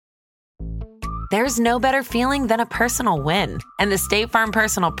There's no better feeling than a personal win, and the State Farm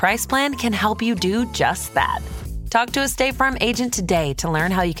Personal Price Plan can help you do just that. Talk to a State Farm agent today to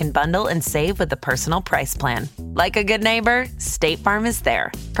learn how you can bundle and save with the Personal Price Plan. Like a good neighbor, State Farm is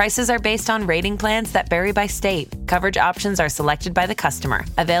there. Prices are based on rating plans that vary by state. Coverage options are selected by the customer.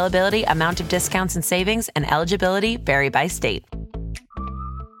 Availability, amount of discounts and savings, and eligibility vary by state.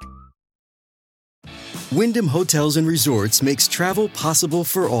 Wyndham Hotels and Resorts makes travel possible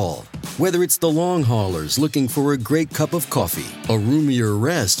for all. Whether it's the long haulers looking for a great cup of coffee, a roomier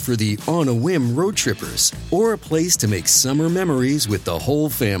rest for the on-a-whim road trippers, or a place to make summer memories with the whole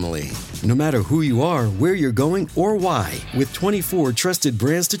family. No matter who you are, where you're going, or why, with 24 trusted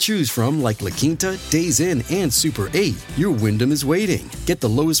brands to choose from like La Quinta, Days Inn, and Super 8, your Wyndham is waiting. Get the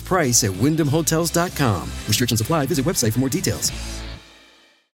lowest price at WyndhamHotels.com. Restrictions apply. Visit website for more details.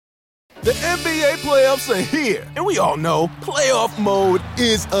 The NBA playoffs are here, and we all know playoff mode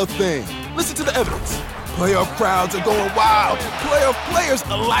is a thing. Listen to the evidence. Playoff crowds are going wild. Playoff players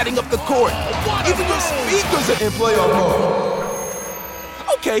are lighting up the court. Even your speakers are in playoff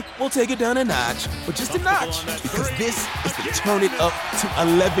mode. Okay, we'll take it down a notch, but just a notch, because this is the Turn It Up to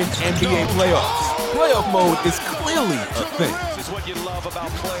 11 NBA playoffs. Playoff mode is clearly a thing.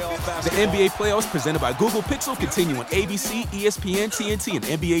 The NBA playoffs presented by Google Pixel continue on ABC, ESPN, TNT, and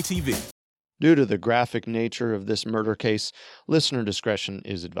NBA TV. Due to the graphic nature of this murder case, listener discretion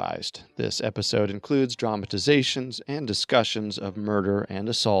is advised. This episode includes dramatizations and discussions of murder and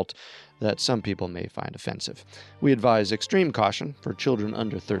assault that some people may find offensive. We advise extreme caution for children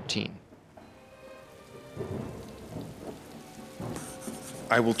under 13.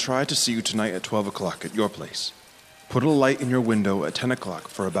 I will try to see you tonight at 12 o'clock at your place. Put a light in your window at 10 o'clock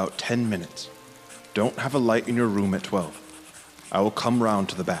for about 10 minutes. Don't have a light in your room at 12. I will come round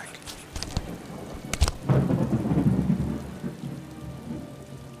to the back.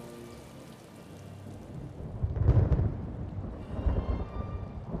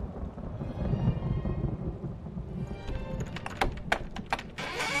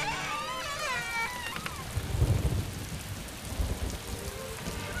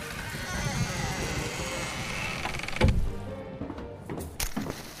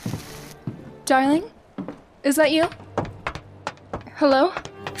 Darling? Is that you? Hello?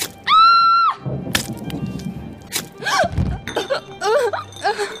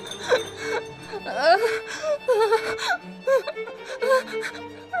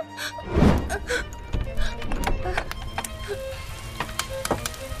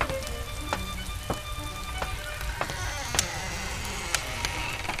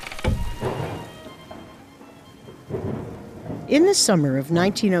 In the summer of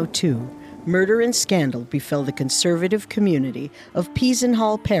 1902, murder and scandal befell the conservative community of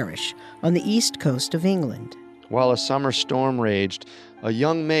Peasenhall Parish on the east coast of England. While a summer storm raged, a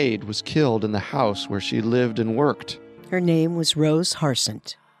young maid was killed in the house where she lived and worked. Her name was Rose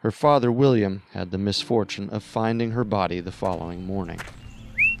Harsent. Her father, William, had the misfortune of finding her body the following morning.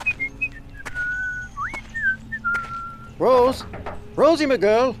 Rose! Rosie, my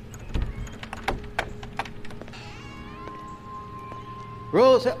girl!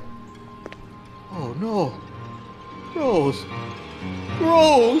 Rose! Oh, no. Rose!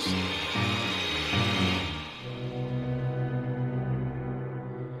 Rose!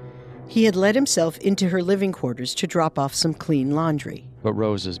 He had let himself into her living quarters to drop off some clean laundry. But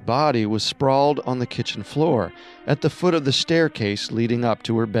Rose's body was sprawled on the kitchen floor, at the foot of the staircase leading up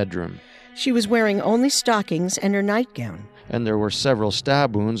to her bedroom. She was wearing only stockings and her nightgown. And there were several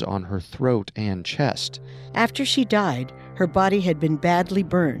stab wounds on her throat and chest. After she died, her body had been badly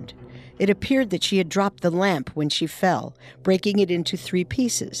burned. It appeared that she had dropped the lamp when she fell, breaking it into 3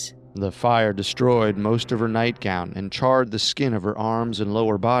 pieces. The fire destroyed most of her nightgown and charred the skin of her arms and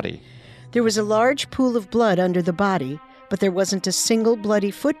lower body. There was a large pool of blood under the body, but there wasn't a single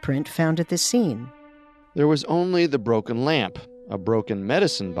bloody footprint found at the scene. There was only the broken lamp, a broken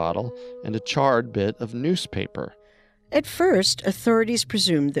medicine bottle, and a charred bit of newspaper. At first, authorities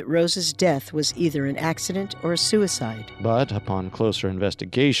presumed that Rose's death was either an accident or a suicide. But upon closer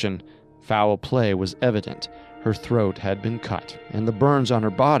investigation, foul play was evident. Her throat had been cut, and the burns on her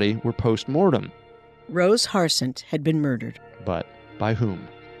body were post-mortem. Rose Harsent had been murdered. But by whom?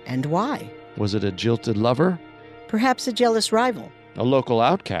 And why? Was it a jilted lover? Perhaps a jealous rival. A local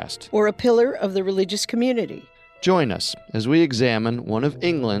outcast? Or a pillar of the religious community. Join us as we examine one of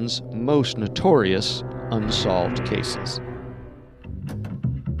England's most notorious unsolved cases.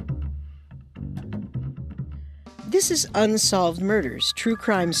 This is Unsolved Murders, True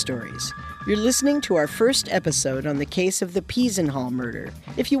Crime Stories. You're listening to our first episode on the case of the Peasenhall murder.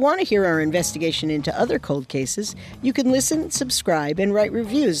 If you want to hear our investigation into other cold cases, you can listen, subscribe, and write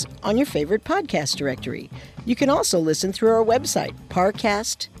reviews on your favorite podcast directory. You can also listen through our website,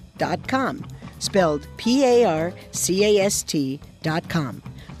 parcast.com, spelled Parcast.com.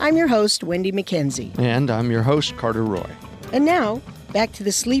 I'm your host, Wenndy McKenzie. And I'm your host, Carter Roy. And now, back to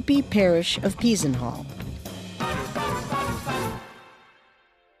the sleepy parish of Peasenhall.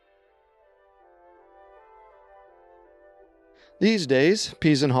 These days,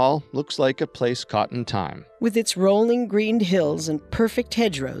 Peasenhall looks like a place caught in time. With its rolling greened hills and perfect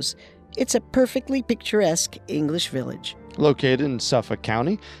hedgerows, it's a perfectly picturesque English village. Located in Suffolk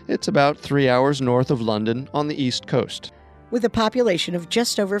County, it's about 3 hours north of London on the East Coast. With a population of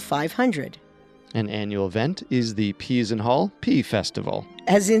just over 500. An annual event is the Peasenhall Pea Festival.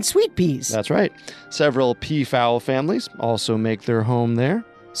 As in sweet peas. That's right. Several peafowl families also make their home there.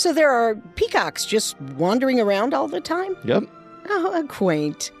 So there are peacocks just wandering around all the time? Yep. Oh,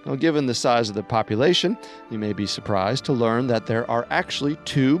 quaint. Well, given the size of the population, you may be surprised to learn that there are actually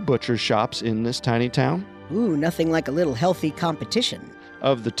 2 butcher shops in this tiny town. Ooh, nothing like a little healthy competition.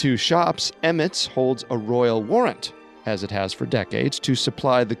 Of the 2 shops, Emmett's holds a royal warrant, as it has for decades, to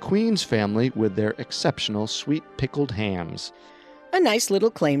supply the Queen's family with their exceptional sweet pickled hams. A nice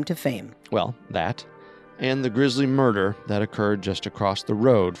little claim to fame. Well, that, and the grisly murder that occurred just across the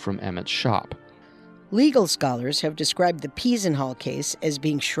road from Emmett's shop. Legal scholars have described the Peasenhall case as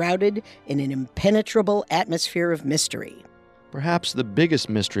being shrouded in an impenetrable atmosphere of mystery. Perhaps the biggest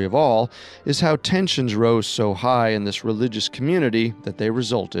mystery of all is how tensions rose so high in this religious community that they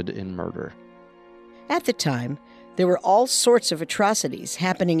resulted in murder. At the time, there were all sorts of atrocities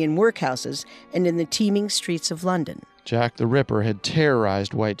happening in workhouses and in the teeming streets of London. Jack the Ripper had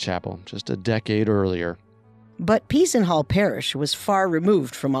terrorized Whitechapel just a decade earlier. But Peasenhall Parish was far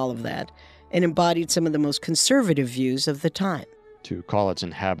removed from all of that, and embodied some of the most conservative views of the time. To call its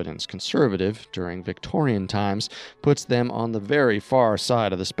inhabitants conservative during Victorian times puts them on the very far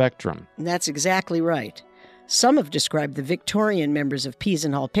side of the spectrum. That's exactly right. Some have described the Victorian members of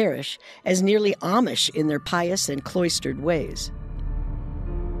Peasenhall Parish as nearly Amish in their pious and cloistered ways.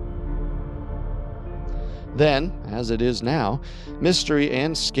 Then, as it is now, mystery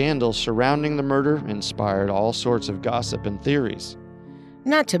and scandal surrounding the murder inspired all sorts of gossip and theories.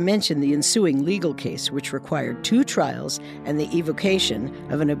 Not to mention the ensuing legal case, which required 2 trials and the evocation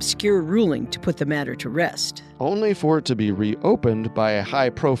of an obscure ruling to put the matter to rest. Only for it to be reopened by a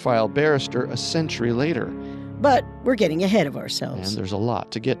high-profile barrister a century later. But we're getting ahead of ourselves. And there's a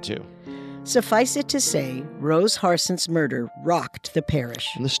lot to get to. Suffice it to say, Rose Harsent's murder rocked the parish.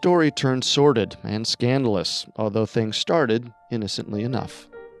 And the story turned sordid and scandalous, although things started innocently enough.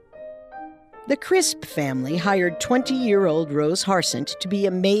 The Crisp family hired 20-year-old Rose Harsent to be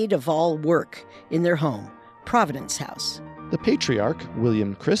a maid of all work in their home, Providence House. The patriarch,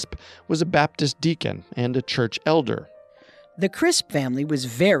 William Crisp, was a Baptist deacon and a church elder. The Crisp family was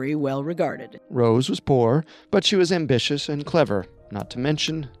very well regarded. Rose was poor, but she was ambitious and clever, not to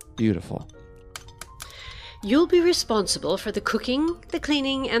mention beautiful. You'll be responsible for the cooking, the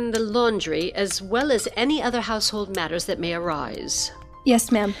cleaning, and the laundry, as well as any other household matters that may arise.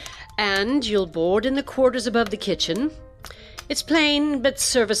 Yes, ma'am. And you'll board in the quarters above the kitchen. It's plain but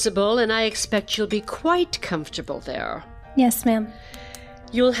serviceable, and I expect you'll be quite comfortable there. Yes, ma'am.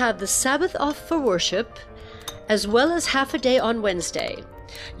 You'll have the Sabbath off for worship, as well as half a day on Wednesday.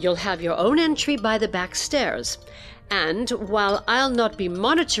 You'll have your own entry by the back stairs. And while I'll not be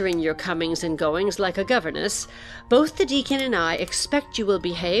monitoring your comings and goings like a governess, both the deacon and I expect you will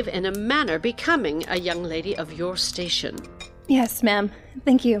behave in a manner becoming a young lady of your station. Yes, ma'am.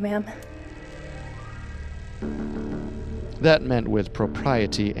 Thank you, ma'am. That meant with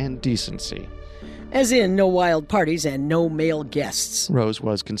propriety and decency. As in, no wild parties and no male guests. Rose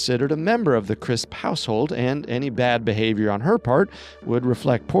was considered a member of the Crisp household, and any bad behavior on her part would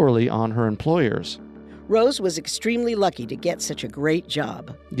reflect poorly on her employers. Rose was extremely lucky to get such a great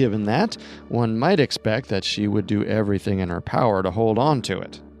job. Given that, one might expect that she would do everything in her power to hold on to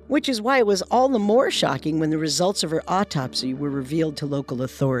it. Which is why it was all the more shocking when the results of her autopsy were revealed to local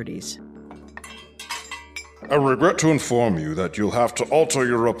authorities. I regret to inform you that you'll have to alter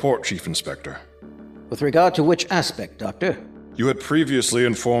your report, Chief Inspector. With regard to which aspect, Doctor? You had previously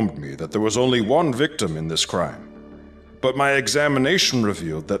informed me that there was only 1 victim in this crime. But my examination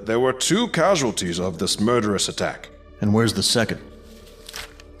revealed that there were 2 casualties of this murderous attack. And where's the second?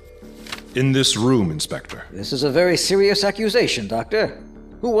 In this room, Inspector. This is a very serious accusation, Doctor.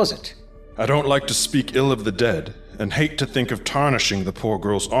 Who was it? I don't like to speak ill of the dead, and hate to think of tarnishing the poor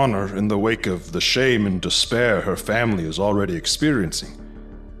girl's honor in the wake of the shame and despair her family is already experiencing.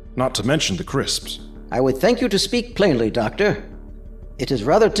 Not to mention the crisps. I would thank you to speak plainly, Doctor. It is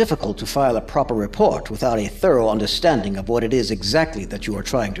rather difficult to file a proper report without a thorough understanding of what it is exactly that you are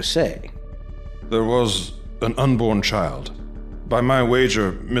trying to say. There was an unborn child. By my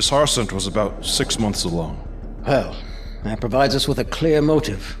wager, Miss Harsent was about 6 months along. Well, that provides us with a clear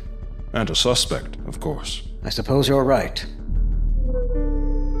motive. And a suspect, of course. I suppose you're right.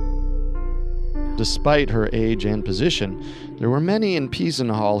 Despite her age and position, there were many in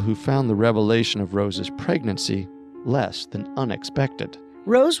Peasenhall who found the revelation of Rose's pregnancy less than unexpected.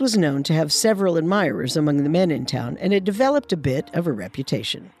 Rose was known to have several admirers among the men in town and had developed a bit of a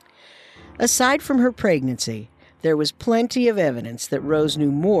reputation. Aside from her pregnancy, there was plenty of evidence that Rose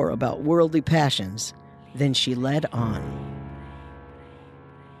knew more about worldly passions than she let on.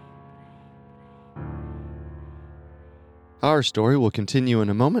 Our story will continue in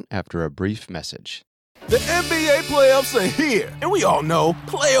a moment after a brief message. The NBA playoffs are here, and we all know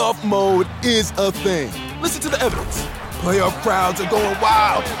playoff mode is a thing. Listen to the evidence. Playoff crowds are going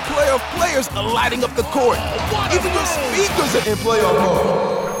wild. Playoff players are lighting up the court. Even your speakers are in playoff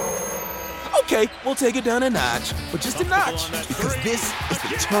mode. Okay, we'll take it down a notch, but just a notch, because this is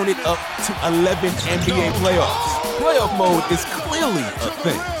the turn it up to 11 NBA playoffs. Playoff mode is clearly a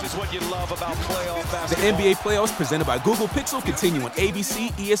thing. The NBA playoffs presented by Google Pixel continue on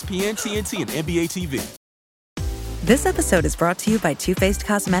ABC, ESPN, TNT, and NBA TV. This episode is brought to you by Too Faced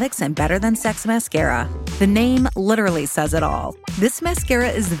Cosmetics and Better Than Sex Mascara. The name literally says it all. This mascara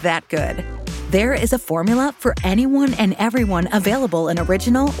is that good. There is a formula for anyone and everyone available in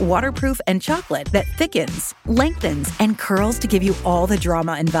original, waterproof, and chocolate that thickens, lengthens, and curls to give you all the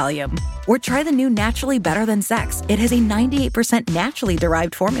drama and volume. Or try the new Naturally Better Than Sex. It has a 98% naturally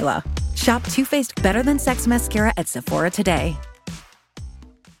derived formula. Shop Too Faced Better Than Sex Mascara at Sephora today.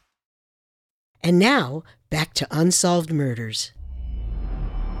 And now, back to Unsolved Murders.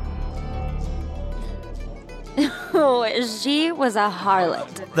 Oh, she was a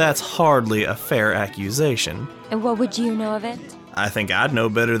harlot. That's hardly a fair accusation. And what would you know of it? I think I'd know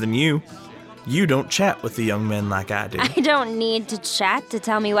better than you. You don't chat with the young men like I do. I don't need to chat to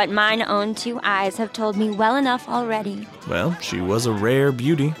tell me what mine own two eyes have told me well enough already. Well, she was a rare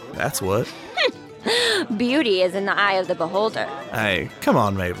beauty, that's what. Beauty is in the eye of the beholder. Hey, come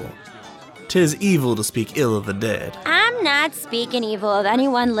on, Mabel. 'Tis evil to speak ill of the dead. I'm not speaking evil of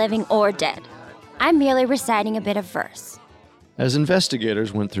anyone living or dead. I'm merely reciting a bit of verse. As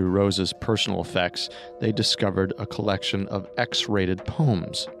investigators went through Rose's personal effects, they discovered a collection of X-rated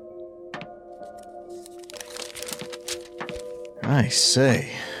poems. I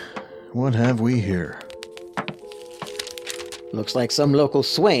say, what have we here? Looks like some local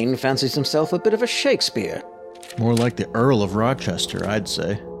swain fancies himself a bit of a Shakespeare. More like the Earl of Rochester, I'd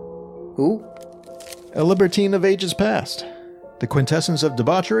say. Who? A libertine of ages past. The quintessence of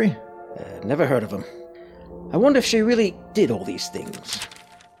debauchery? Never heard of him. I wonder if she really did all these things.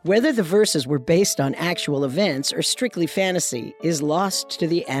 Whether the verses were based on actual events or strictly fantasy is lost to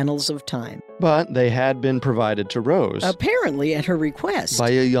the annals of time. But they had been provided to Rose. Apparently at her request.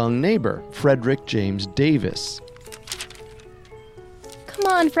 By a young neighbor, Frederick James Davis. Come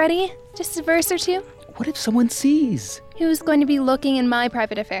on, Freddie. Just a verse or two. What if someone sees? Who's going to be looking in my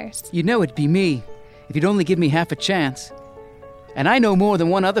private affairs? You know it'd be me, if you'd only give me half a chance. And I know more than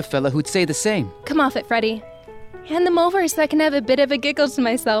one other fella who'd say the same. Come off it, Freddie. Hand them over so I can have a bit of a giggle to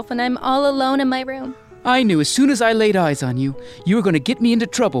myself when I'm all alone in my room. I knew as soon as I laid eyes on you, you were going to get me into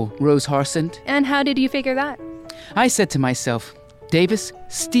trouble, Rose Harsent. And how did you figure that? I said to myself, Davis,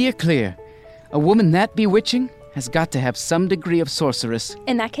 steer clear. A woman that bewitching has got to have some degree of sorceress.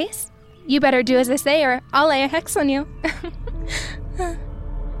 In that case, you better do as I say or I'll lay a hex on you.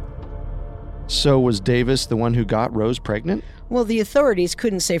 So was Davis the one who got Rose pregnant? Well, the authorities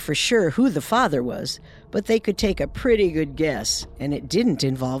couldn't say for sure who the father was, but they could take a pretty good guess, and it didn't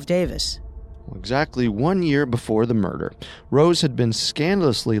involve Davis. Exactly 1 year before the murder, Rose had been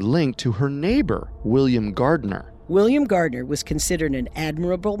scandalously linked to her neighbor, William Gardner. William Gardner was considered an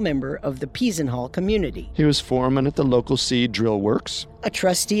admirable member of the Peasenhall community. He was foreman at the local seed drill works, a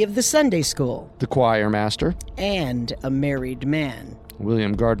trustee of the Sunday school, the choir master, and a married man.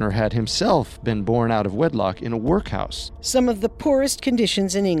 William Gardner had himself been born out of wedlock in a workhouse. Some of the poorest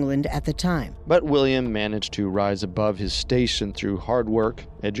conditions in England at the time. But William managed to rise above his station through hard work,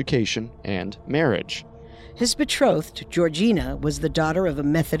 education, and marriage. His betrothed, Georgina, was the daughter of a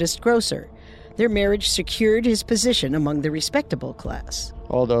Methodist grocer. Their marriage secured his position among the respectable class.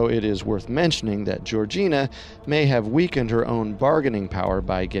 Although it is worth mentioning that Georgina may have weakened her own bargaining power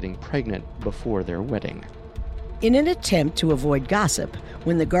by getting pregnant before their wedding. In an attempt to avoid gossip,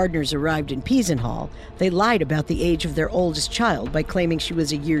 when the Gardners arrived in Peasenhall, they lied about the age of their oldest child by claiming she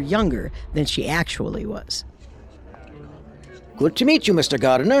was a year younger than she actually was. Good to meet you, Mr.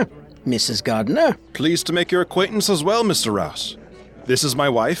 Gardner. Mrs. Gardner. Pleased to make your acquaintance as well, Mr. Rouse. This is my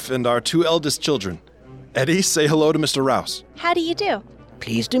wife and our 2 eldest children. Eddie, say hello to Mr. Rouse. How do you do?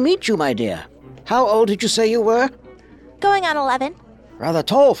 Pleased to meet you, my dear. How old did you say you were? Going on 11. Rather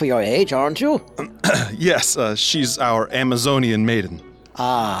tall for your age, aren't you? Yes, she's our Amazonian maiden.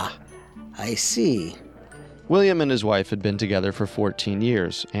 Ah, I see. William and his wife had been together for 14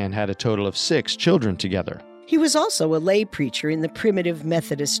 years and had a total of 6 children together. He was also a lay preacher in the Primitive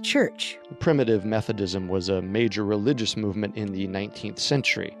Methodist Church. Primitive Methodism was a major religious movement in the 19th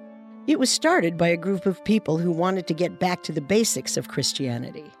century. It was started by a group of people who wanted to get back to the basics of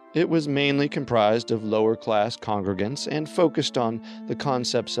Christianity. It was mainly comprised of lower-class congregants and focused on the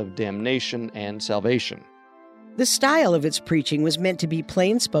concepts of damnation and salvation. The style of its preaching was meant to be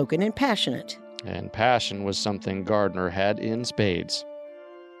plain-spoken and passionate. And passion was something Gardner had in spades.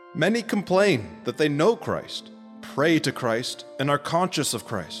 Many complain that they know Christ, pray to Christ, and are conscious of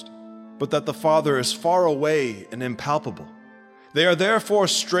Christ, but that the Father is far away and impalpable. They are therefore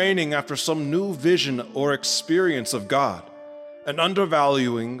straining after some new vision or experience of God, and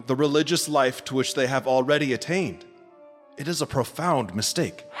undervaluing the religious life to which they have already attained. It is a profound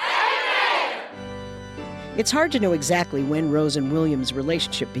mistake. It's hard to know exactly when Rose and William's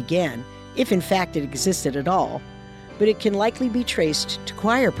relationship began, if in fact it existed at all, but it can likely be traced to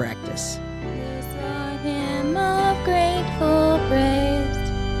choir practice. This our hymn of grateful praise.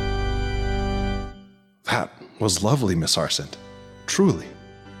 That was lovely, Miss Harsent. Truly.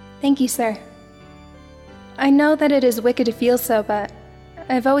 Thank you, sir. I know that it is wicked to feel so, but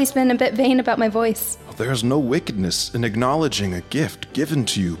I've always been a bit vain about my voice. There is no wickedness in acknowledging a gift given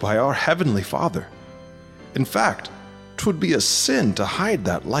to you by our Heavenly Father. In fact, 'twould be a sin to hide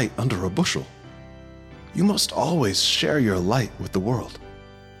that light under a bushel. You must always share your light with the world.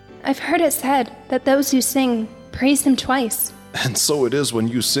 I've heard it said that those who sing praise Him twice. And so it is when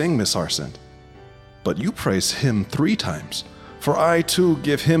you sing, Miss Harsent. But you praise Him 3 times, for I too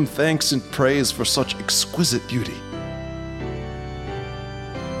give Him thanks and praise for such exquisite beauty.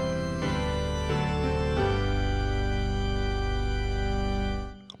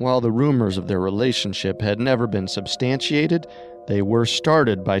 While the rumors of their relationship had never been substantiated, they were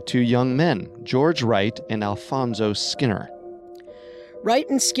started by 2 young men, George Wright and Alfonso Skinner. Wright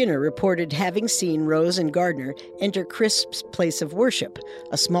and Skinner reported having seen Rose and Gardner enter Crisp's place of worship,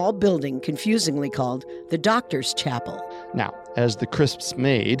 a small building confusingly called the Doctor's Chapel. Now, as the Crisp's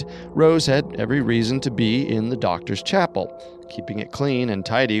maid, Rose had every reason to be in the Doctor's Chapel. Keeping it clean and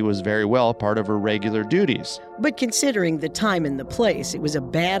tidy was very well part of her regular duties. But considering the time and the place, it was a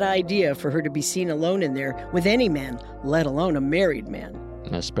bad idea for her to be seen alone in there with any man, let alone a married man.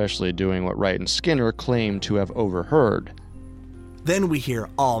 Especially doing what Wright and Skinner claimed to have overheard. Then we hear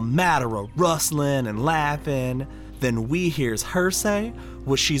all matter of rustling and laughing. Then we hears her say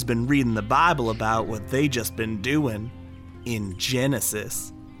what she's been reading the Bible about what they just been doing in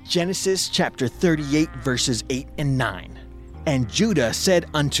Genesis. Genesis chapter 38 verses 8 and 9. And Judah said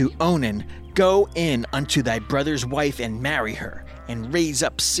unto Onan, Go in unto thy brother's wife and marry her, and raise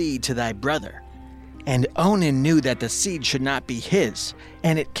up seed to thy brother. And Onan knew that the seed should not be his.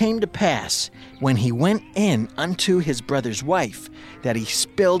 And it came to pass, when he went in unto his brother's wife, that he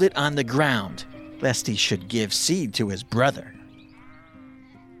spilled it on the ground, lest he should give seed to his brother.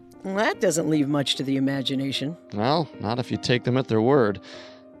 Well, that doesn't leave much to the imagination. Well, not if you take them at their word.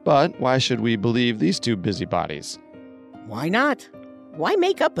 But why should we believe these 2 busybodies? Why not? Why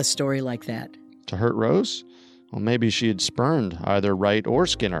make up a story like that? To hurt Rose? Well, maybe she had spurned either Wright or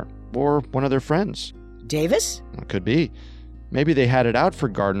Skinner, or one of their friends. Davis? It could be. Maybe they had it out for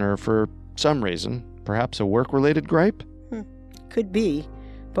Gardner for some reason. Perhaps a work-related gripe? Could be.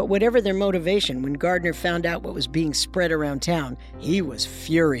 But whatever their motivation, when Gardner found out what was being spread around town, he was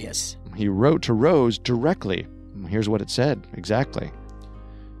furious. He wrote to Rose directly. Here's what it said, exactly.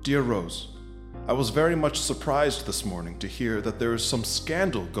 Dear Rose, I was very much surprised this morning to hear that there is some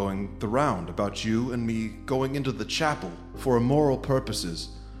scandal going the round about you and me going into the chapel for immoral purposes,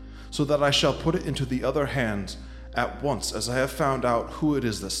 so that I shall put it into the other hands at once, as I have found out who it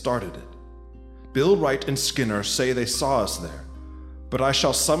is that started it. Bill Wright and Skinner say they saw us there, but I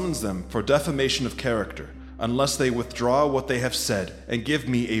shall summons them for defamation of character unless they withdraw what they have said and give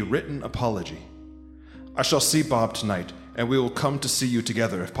me a written apology. I shall see Bob tonight, and we will come to see you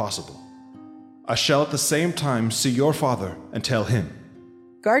together if possible. I shall at the same time see your father and tell him.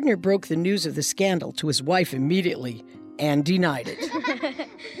 Gardner broke the news of the scandal to his wife immediately and denied it.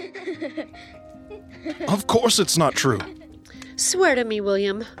 Of course it's not true. Swear to me,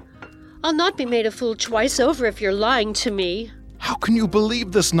 William. I'll not be made a fool twice over if you're lying to me. How can you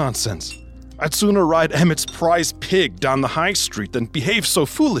believe this nonsense? I'd sooner ride Emmett's prize pig down the high street than behave so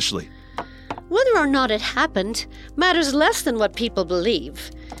foolishly. Whether or not it happened matters less than what people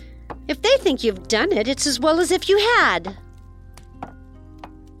believe. If they think you've done it, it's as well as if you had.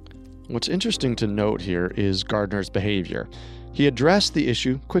 What's interesting to note here is Gardner's behavior. He addressed the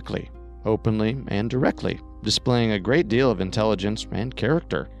issue quickly, openly, and directly, displaying a great deal of intelligence and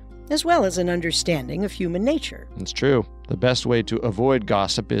character. As well as an understanding of human nature. It's true. The best way to avoid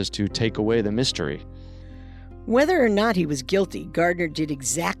gossip is to take away the mystery. Whether or not he was guilty, Gardner did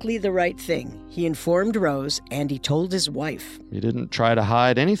exactly the right thing. He informed Rose, and he told his wife. He didn't try to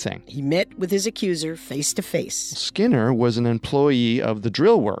hide anything. He met with his accuser face to face. Skinner was an employee of the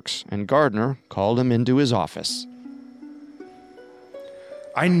drill works, and Gardner called him into his office.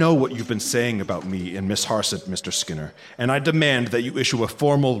 I know what you've been saying about me and Miss Harsent, Mr. Skinner, and I demand that you issue a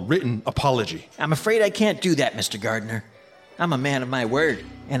formal written apology. I'm afraid I can't do that, Mr. Gardner. I'm a man of my word,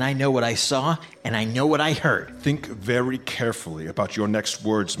 and I know what I saw, and I know what I heard. Think very carefully about your next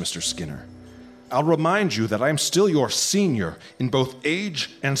words, Mr. Skinner. I'll remind you that I am still your senior in both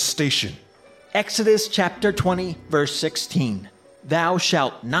age and station. Exodus chapter 20, verse 16. Thou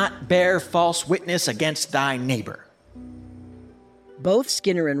shalt not bear false witness against thy neighbor. Both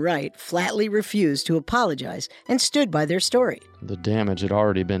Skinner and Wright flatly refused to apologize and stood by their story. The damage had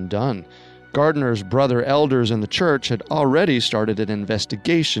already been done. Gardner's brother elders in the church had already started an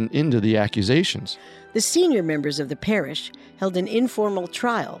investigation into the accusations. The senior members of the parish held an informal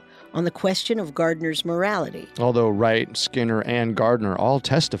trial on the question of Gardner's morality. Although Wright, Skinner, and Gardner all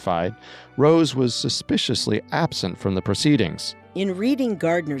testified, Rose was suspiciously absent from the proceedings. In reading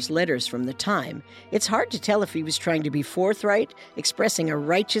Gardner's letters from the time, it's hard to tell if he was trying to be forthright, expressing a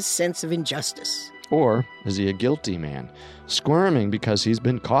righteous sense of injustice. Or is he a guilty man, squirming because he's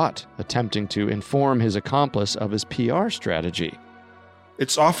been caught, attempting to inform his accomplice of his PR strategy?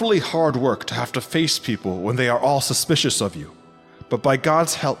 It's awfully hard work to have to face people when they are all suspicious of you. But by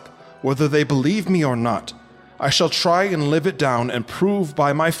God's help, whether they believe me or not, I shall try and live it down and prove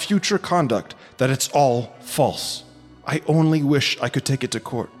by my future conduct that it's all false. I only wish I could take it to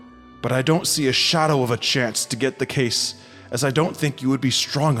court, but I don't see a shadow of a chance to get the case, as I don't think you would be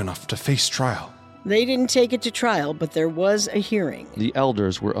strong enough to face trial. They didn't take it to trial, but there was a hearing. The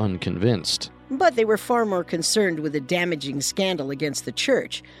elders were unconvinced. But they were far more concerned with a damaging scandal against the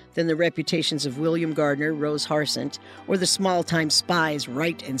church than the reputations of William Gardner, Rose Harsent, or the small-time spies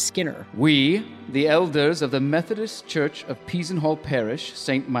Wright and Skinner. We, the elders of the Methodist Church of Peasenhall Parish,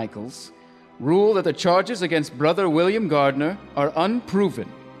 St. Michael's, rule that the charges against Brother William Gardner are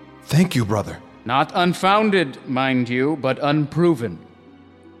unproven. Thank you, brother. Not unfounded, mind you, but unproven.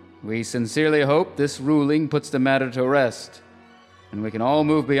 We sincerely hope this ruling puts the matter to rest, and we can all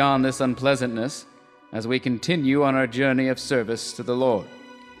move beyond this unpleasantness as we continue on our journey of service to the Lord.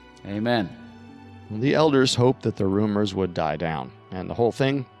 Amen. The elders hoped that the rumors would die down, and the whole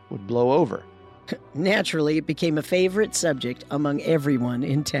thing would blow over. Naturally, it became a favorite subject among everyone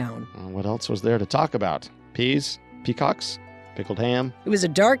in town. What else was there to talk about? Peas? Peacocks? Pickled ham? It was a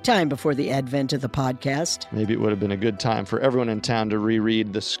dark time before the advent of the podcast. Maybe it would have been a good time for everyone in town to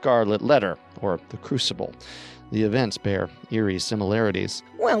reread The Scarlet Letter, or The Crucible. The events bear eerie similarities.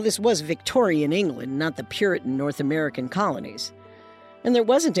 Well, this was Victorian England, not the Puritan North American colonies. And there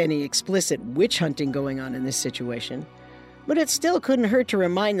wasn't any explicit witch hunting going on in this situation. But it still couldn't hurt to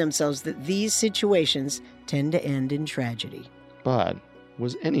remind themselves that these situations tend to end in tragedy. But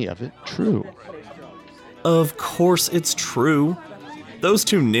was any of it true? Of course it's true. Those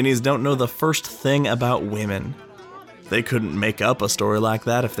two ninnies don't know the first thing about women. They couldn't make up a story like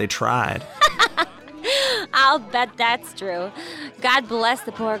that if they tried. I'll bet that's true. God bless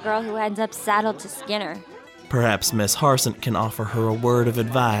the poor girl who ends up saddled to Skinner. Perhaps Miss Harsent can offer her a word of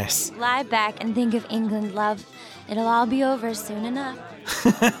advice. Lie back and think of England, love. It'll all be over soon enough.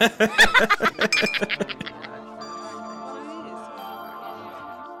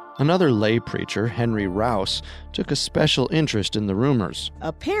 Another lay preacher, Henry Rouse, took a special interest in the rumors.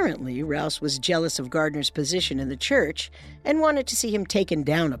 Apparently, Rouse was jealous of Gardner's position in the church and wanted to see him taken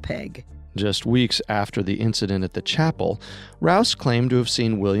down a peg. Just weeks after the incident at the chapel, Rouse claimed to have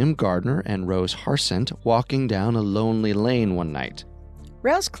seen William Gardner and Rose Harsent walking down a lonely lane one night.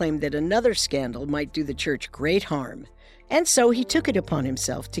 Rouse claimed that another scandal might do the church great harm, and so he took it upon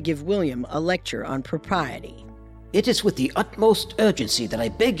himself to give William a lecture on propriety. It is with the utmost urgency that I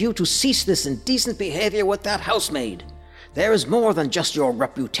beg you to cease this indecent behavior with that housemaid. There is more than just your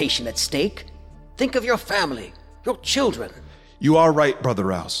reputation at stake. Think of your family, your children. You are right, Brother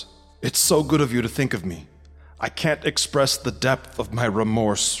Rouse. It's so good of you to think of me. I can't express the depth of my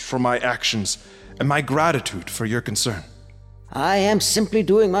remorse for my actions and my gratitude for your concern. I am simply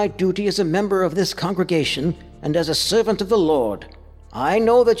doing my duty as a member of this congregation and as a servant of the Lord. I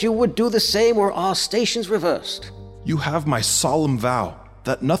know that you would do the same were our stations reversed. You have my solemn vow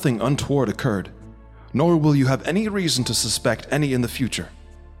that nothing untoward occurred, nor will you have any reason to suspect any in the future.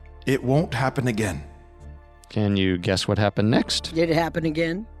 It won't happen again. Can you guess what happened next? Did it happen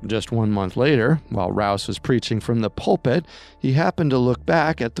again? Just 1 month later, while Rouse was preaching from the pulpit, he happened to look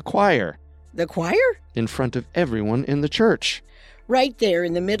back at the choir. The choir? In front of everyone in the church. Right there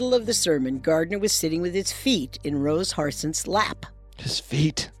in the middle of the sermon, Gardner was sitting with his feet in Rose Harsent's lap. His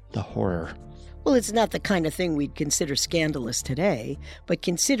feet? The horror. Well, it's not the kind of thing we'd consider scandalous today, but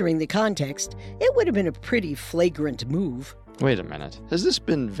considering the context, it would have been a pretty flagrant move. Wait a minute. Has this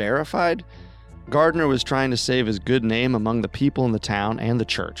been verified? Gardner was trying to save his good name among the people in the town and the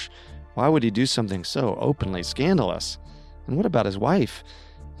church. Why would he do something so openly scandalous? And what about his wife?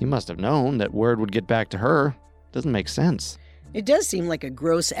 He must have known that word would get back to her. Doesn't make sense. It does seem like a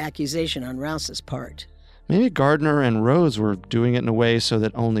gross accusation on Rouse's part. Maybe Gardner and Rose were doing it in a way so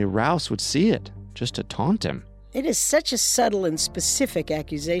that only Rouse would see it, just to taunt him. It is such a subtle and specific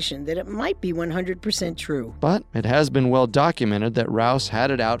accusation that it might be 100% true. But it has been well documented that Rouse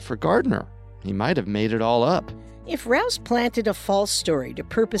had it out for Gardner. He might have made it all up. If Rouse planted a false story to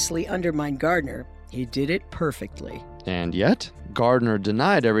purposely undermine Gardner, he did it perfectly. And yet, Gardner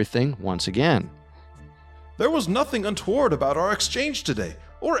denied everything once again. There was nothing untoward about our exchange today,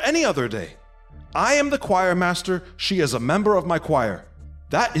 or any other day. I am the choir master, she is a member of my choir.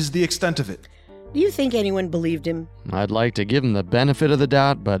 That is the extent of it. Do you think anyone believed him? I'd like to give him the benefit of the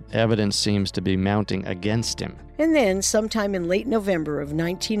doubt, but evidence seems to be mounting against him. And then, sometime in late November of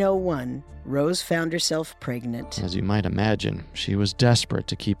 1901, Rose found herself pregnant. As you might imagine, she was desperate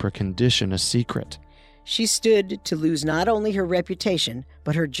to keep her condition a secret. She stood to lose not only her reputation,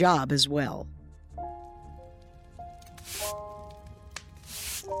 but her job as well.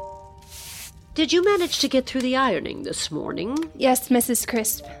 Did you manage to get through the ironing this morning? Yes, Mrs.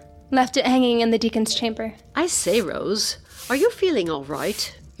 Crisp. Left it hanging in the deacon's chamber. I say, Rose, are you feeling all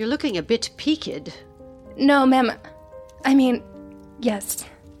right? You're looking a bit peaked. No, ma'am. I mean, yes.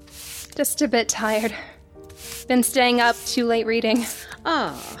 Just a bit tired. Been staying up too late reading.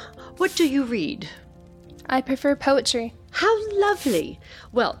 Ah, what do you read? I prefer poetry. How lovely.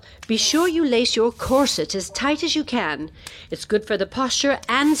 Well, be sure you lace your corset as tight as you can. It's good for the posture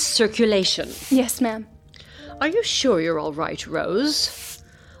and circulation. Yes, ma'am. Are you sure you're all right, Rose?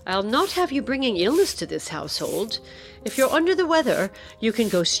 I'll not have you bringing illness to this household. If you're under the weather, you can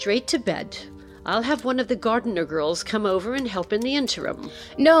go straight to bed. I'll have one of the gardener girls come over and help in the interim.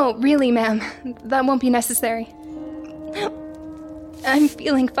 No, really, ma'am. That won't be necessary. I'm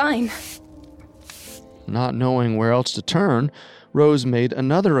feeling fine. Not knowing where else to turn, Rose made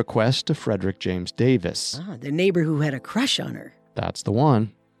another request to Frederick James Davis. Ah, the neighbor who had a crush on her. That's the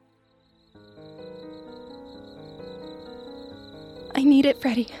one. I need it,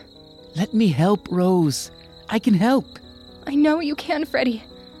 Freddie. Let me help, Rose. I can help. I know you can, Freddie.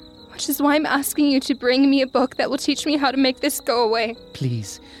 Which is why I'm asking you to bring me a book that will teach me how to make this go away.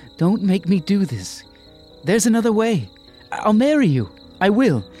 Please, don't make me do this. There's another way. I'll marry you. I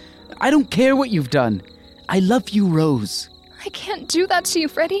will. I don't care what you've done. I love you, Rose. I can't do that to you,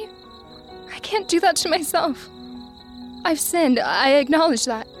 Freddie. I can't do that to myself. I've sinned. I acknowledge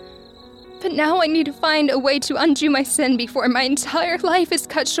that. But now I need to find a way to undo my sin before my entire life is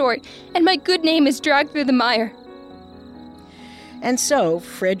cut short and my good name is dragged through the mire. And so,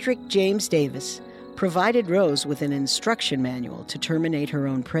 Frederick James Davis provided Rose with an instruction manual to terminate her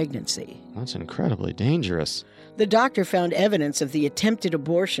own pregnancy. That's incredibly dangerous. The doctor found evidence of the attempted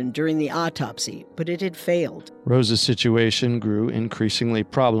abortion during the autopsy, but it had failed. Rose's situation grew increasingly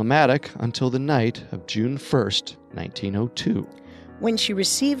problematic until the night of June 1st, 1902. When she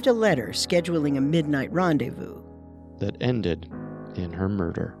received a letter scheduling a midnight rendezvous that ended in her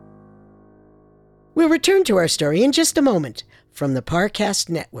murder. We'll return to our story in just a moment from the Parcast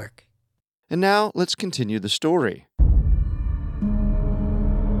Network. And now let's continue the story.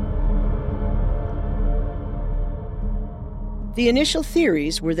 The initial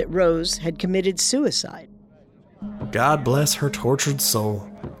theories were that Rose had committed suicide. God bless her tortured soul.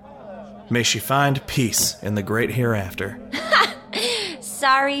 May she find peace in the great hereafter.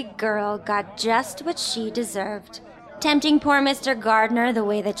 Sorry girl got just what she deserved. Tempting poor Mr. Gardner the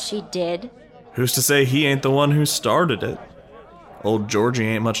way that she did. Who's to say he ain't the one who started it? Old Georgie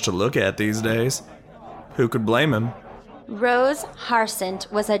ain't much to look at these days. Who could blame him? Rose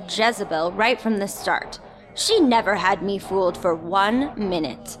Harsent was a Jezebel right from the start. She never had me fooled for 1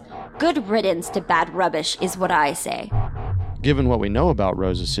 minute. Good riddance to bad rubbish is what I say. Given what we know about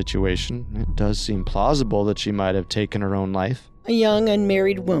Rose's situation, it does seem plausible that she might have taken her own life. A young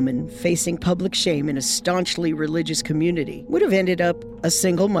unmarried woman facing public shame in a staunchly religious community would have ended up a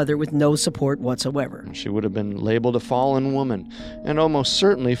single mother with no support whatsoever. She would have been labeled a fallen woman and almost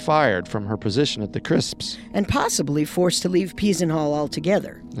certainly fired from her position at the Crisps. And possibly forced to leave Peasenhall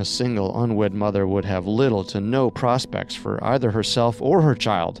altogether. A single unwed mother would have little to no prospects for either herself or her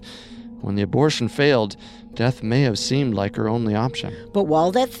child. When the abortion failed, death may have seemed like her only option. But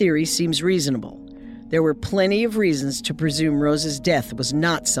while that theory seems reasonable, there were plenty of reasons to presume Rose's death was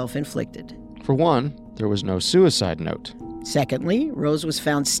not self-inflicted. For one, there was no suicide note. Secondly, Rose was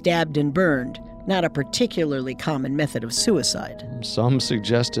found stabbed and burned, not a particularly common method of suicide. Some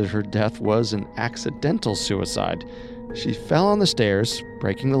suggested her death was an accidental suicide. She fell on the stairs,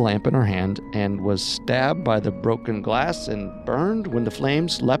 breaking the lamp in her hand, and was stabbed by the broken glass and burned when the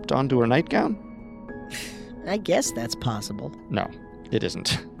flames leapt onto her nightgown? I guess that's possible. No, it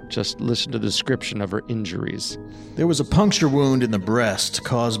isn't. Just listen to the description of her injuries. There was a puncture wound in the breast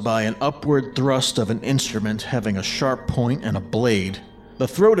caused by an upward thrust of an instrument having a sharp point and a blade. The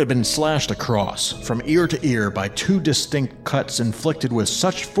throat had been slashed across, from ear to ear, by 2 distinct cuts inflicted with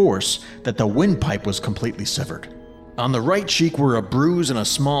such force that the windpipe was completely severed. On the right cheek were a bruise and a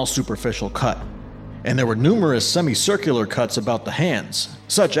small superficial cut, and there were numerous semicircular cuts about the hands,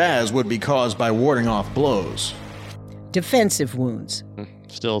 such as would be caused by warding off blows. Defensive wounds.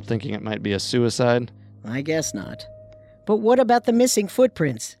 Still thinking it might be a suicide? I guess not. But what about the missing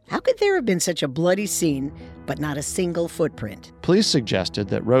footprints? How could there have been such a bloody scene, but not a single footprint? Police suggested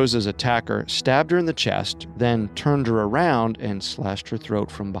that Rose's attacker stabbed her in the chest, then turned her around and slashed her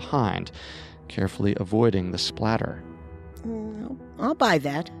throat from behind, carefully avoiding the splatter. I'll buy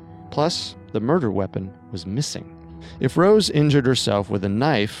that. Plus, the murder weapon was missing. If Rose injured herself with a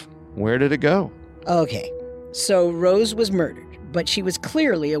knife, where did it go? Okay, so Rose was murdered, but she was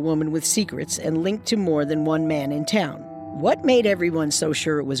clearly a woman with secrets and linked to more than one man in town. What made everyone so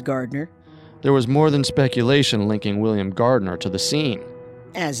sure it was Gardner? There was more than speculation linking William Gardner to the scene.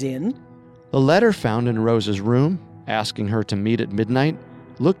 As in? The letter found in Rose's room, asking her to meet at midnight,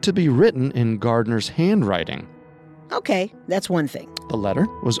 looked to be written in Gardner's handwriting. Okay, that's one thing. The letter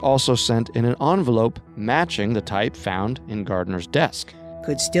was also sent in an envelope matching the type found in Gardner's desk.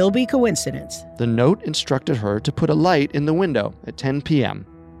 Could still be coincidence. The note instructed her to put a light in the window at 10 p.m.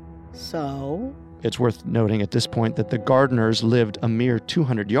 So? It's worth noting at this point that the Gardners lived a mere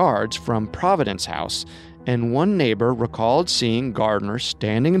 200 yards from Providence House, and one neighbor recalled seeing Gardner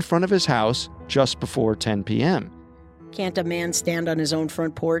standing in front of his house just before 10 p.m. Can't a man stand on his own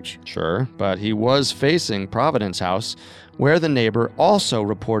front porch? Sure, but he was facing Providence House, where the neighbor also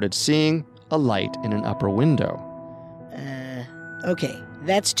reported seeing a light in an upper window. Okay,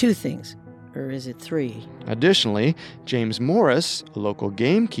 that's 2 things. Or is it 3? Additionally, James Morris, a local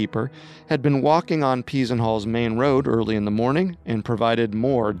gamekeeper, had been walking on Peasenhall's main road early in the morning and provided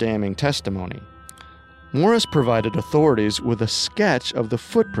more damning testimony. Morris provided authorities with a sketch of the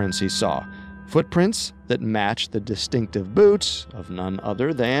footprints he saw. Footprints that match the distinctive boots of none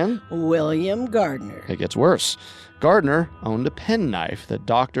other than William Gardner. It gets worse. Gardner owned a penknife that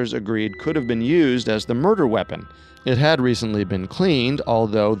doctors agreed could have been used as the murder weapon. It had recently been cleaned,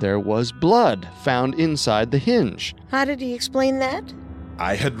 although there was blood found inside the hinge. How did he explain that?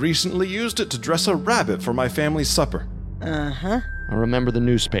 I had recently used it to dress a rabbit for my family's supper. Uh-huh. I remember the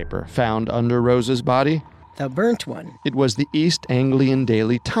newspaper found under Rose's body? The burnt one. It was the East Anglian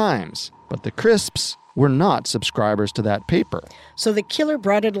Daily Times, but the Crisps were not subscribers to that paper. So the killer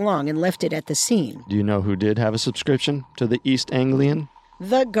brought it along and left it at the scene. Do you know who did have a subscription to the East Anglian?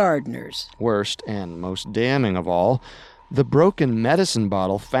 The Gardners. Worst and most damning of all, the broken medicine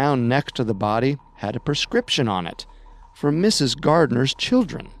bottle found next to the body had a prescription on it for Mrs. Gardner's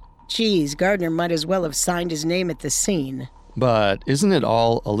children. Geez, Gardner might as well have signed his name at the scene. But isn't it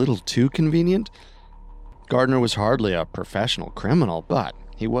all a little too convenient? Gardner was hardly a professional criminal, but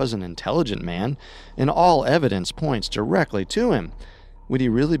he was an intelligent man, and all evidence points directly to him. Would he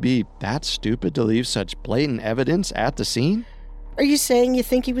really be that stupid to leave such blatant evidence at the scene? Are you saying you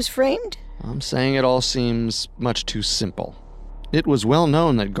think he was framed? I'm saying it all seems much too simple. It was well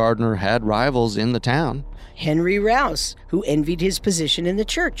known that Gardner had rivals in the town. Henry Rouse, who envied his position in the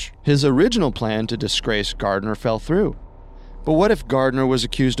church. His original plan to disgrace Gardner fell through. But what if Gardner was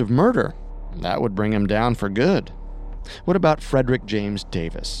accused of murder? That would bring him down for good. What about Frederick James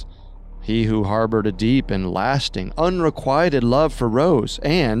Davis? He who harbored a deep and lasting, unrequited love for Rose,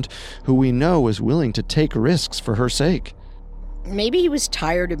 and who we know was willing to take risks for her sake. Maybe he was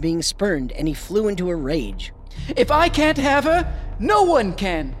tired of being spurned and he flew into a rage. If I can't have her, no one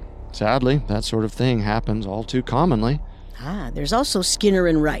can. Sadly, that sort of thing happens all too commonly. There's also Skinner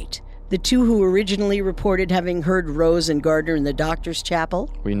and Wright, the two who originally reported having heard Rose and Gardner in the doctor's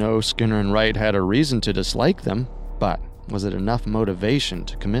chapel. We know Skinner and Wright had a reason to dislike them, but was it enough motivation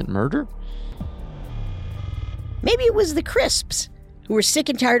to commit murder? Maybe it was the Crisps, who were sick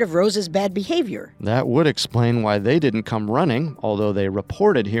and tired of Rose's bad behavior. That would explain why they didn't come running, although they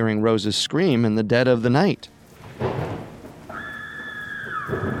reported hearing Rose's scream in the dead of the night.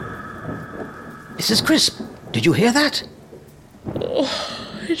 Mrs. Crisp, did you hear that?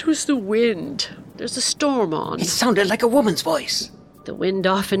 Oh, it was the wind. There's a storm on. It sounded like a woman's voice. The wind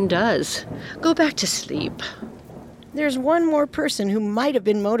often does. Go back to sleep. There's one more person who might have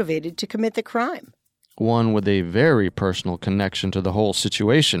been motivated to commit the crime. One with a very personal connection to the whole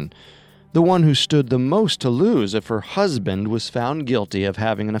situation. The one who stood the most to lose if her husband was found guilty of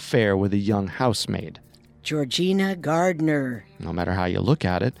having an affair with a young housemaid. Georgina Gardner. No matter how you look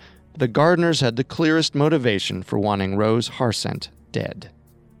at it, the Gardners had the clearest motivation for wanting Rose Harsent dead.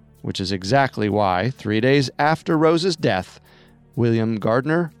 Which is exactly why, 3 days after Rose's death, William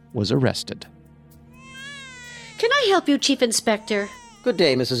Gardner was arrested. Can I help you, Chief Inspector? Good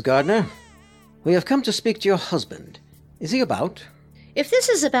day, Mrs. Gardner. We have come to speak to your husband. Is he about? If this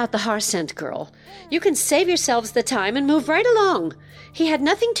is about the Harsent girl, you can save yourselves the time and move right along. He had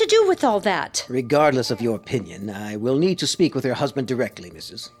nothing to do with all that. Regardless of your opinion, I will need to speak with your husband directly,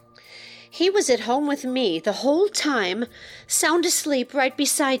 Mrs. He was at home with me the whole time, sound asleep right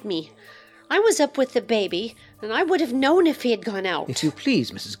beside me. I was up with the baby, and I would have known if he had gone out. If you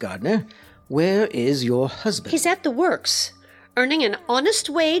please, Mrs. Gardner, where is your husband? He's at the works, earning an honest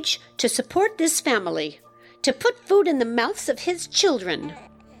wage to support this family, to put food in the mouths of his children.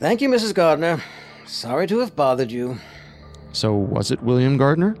 Thank you, Mrs. Gardner. Sorry to have bothered you. So was it William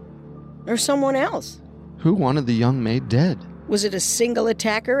Gardner? Or someone else? Who wanted the young maid dead? Was it a single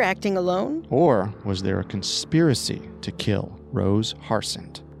attacker acting alone? Or was there a conspiracy to kill Rose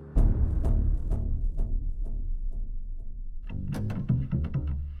Harsent?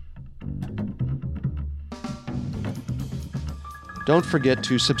 Don't forget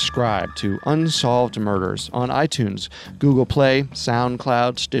to subscribe to Unsolved Murders on iTunes, Google Play,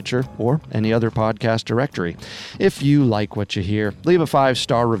 SoundCloud, Stitcher, or any other podcast directory. If you like what you hear, leave a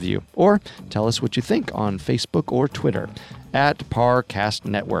 5-star review, or tell us what you think on Facebook or Twitter at Parcast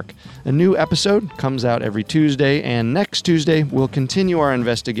Network. A new episode comes out every Tuesday, and next Tuesday we'll continue our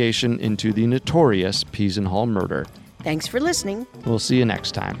investigation into the notorious Peasenhall Murder. Thanks for listening. We'll see you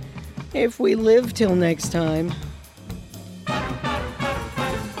next time. If we live till next time.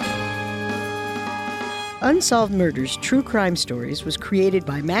 Unsolved Murders True Crime Stories was created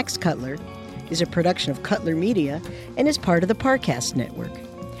by Max Cutler, is a production of Cutler Media, and is part of the Parcast Network.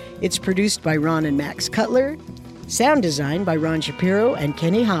 It's produced by Ron and Max Cutler, sound design by Ron Shapiro and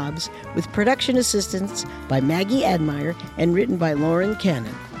Kenny Hobbs, with production assistance by Maggie Admire and written by Lauren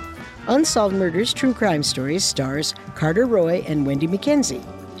Cannon. Unsolved Murders True Crime Stories stars Carter Roy and Wenndy McKenzie.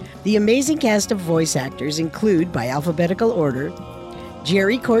 The amazing cast of voice actors include, by alphabetical order,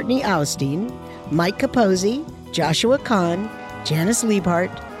 Jerry Courtney Austin, Mike Capozzi, Joshua Kahn, Janice Liebhart,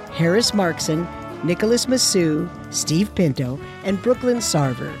 Harris Markson, Nicholas Massou, Steve Pinto, and Brooklyn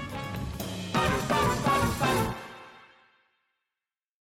Sarver.